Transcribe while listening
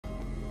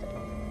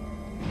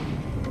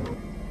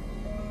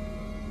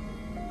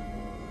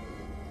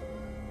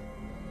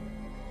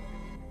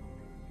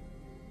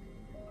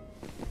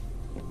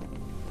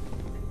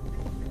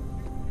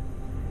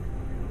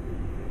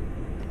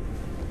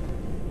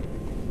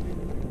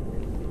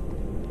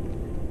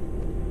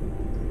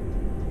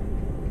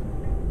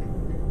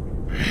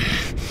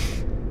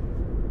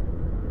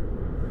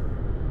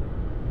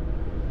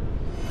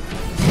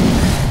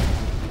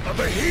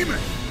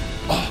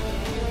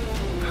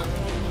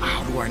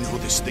know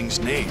this thing's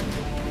name.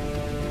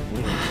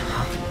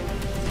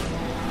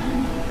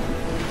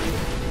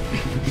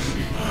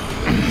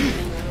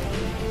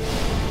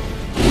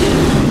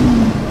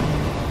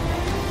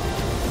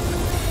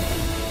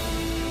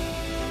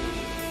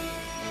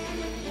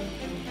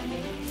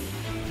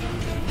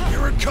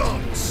 Here it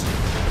comes!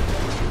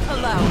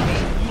 Allow me.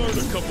 Learn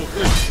a couple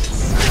things.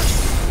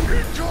 Here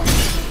it comes!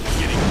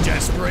 Getting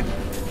desperate?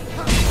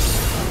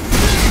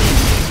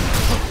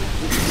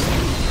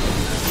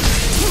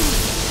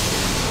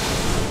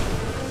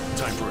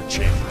 Time for a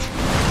change.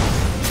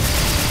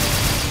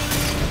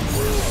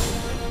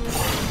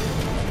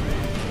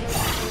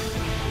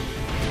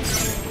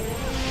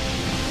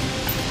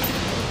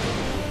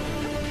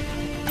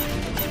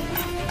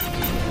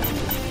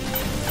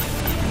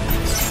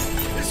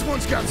 This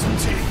one's got some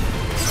teeth.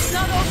 It's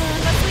not over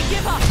unless we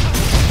give up.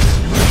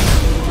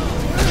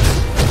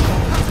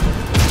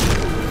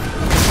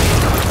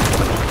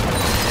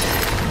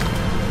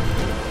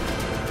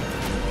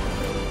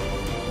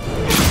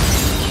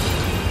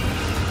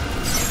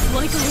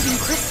 Like a living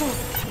crystal.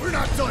 We're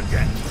not done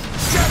yet.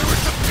 Shatter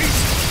it to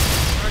pieces!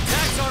 Our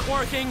attacks aren't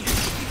working.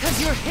 Because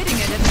you're hitting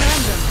it at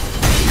random.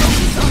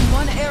 Focus on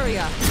one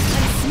area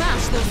and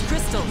smash those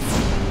crystals.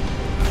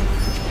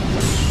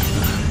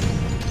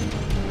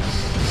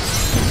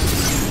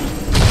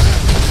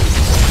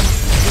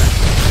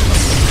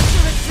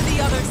 Push it to the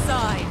other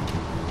side.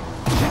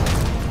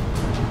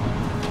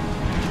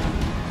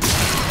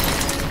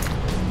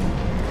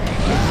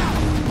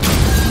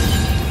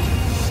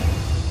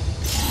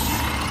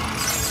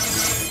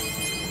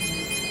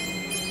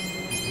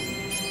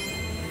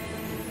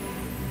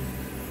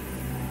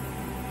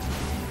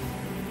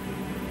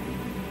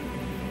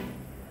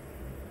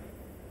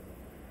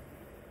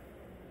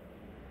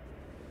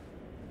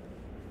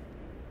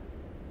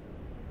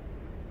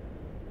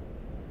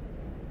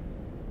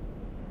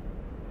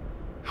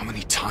 How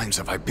many times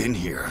have I been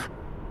here?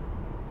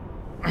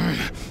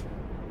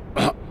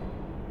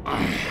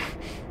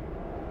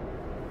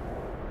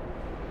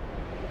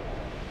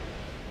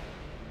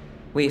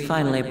 We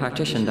finally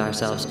partitioned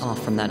ourselves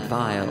off from that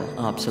vile,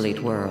 obsolete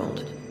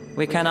world.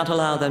 We cannot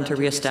allow them to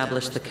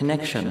re-establish the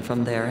connection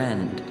from their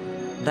end.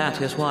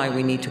 That is why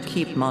we need to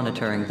keep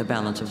monitoring the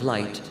balance of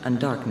light and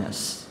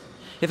darkness.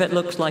 If it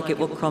looks like it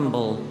will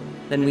crumble,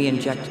 then we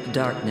inject the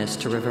darkness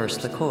to reverse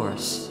the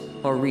course,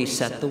 or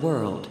reset the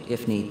world,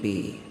 if need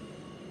be.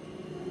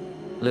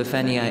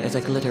 Lufenia is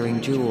a glittering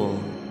jewel,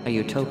 a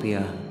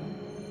utopia.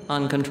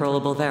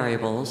 Uncontrollable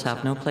variables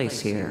have no place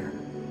here.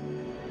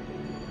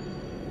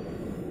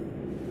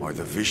 Are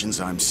the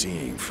visions I'm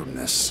seeing from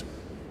this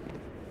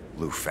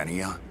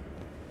Lufenia?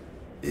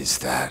 Is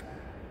that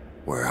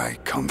where I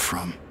come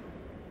from?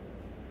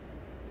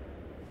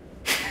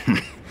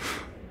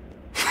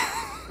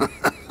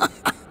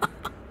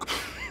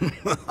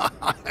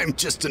 I'm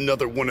just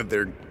another one of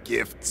their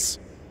gifts.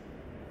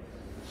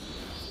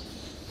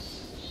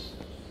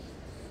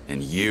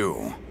 And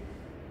you...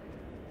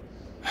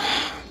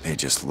 They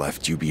just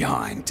left you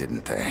behind,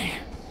 didn't they?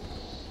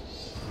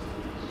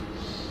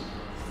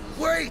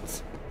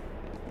 Wait!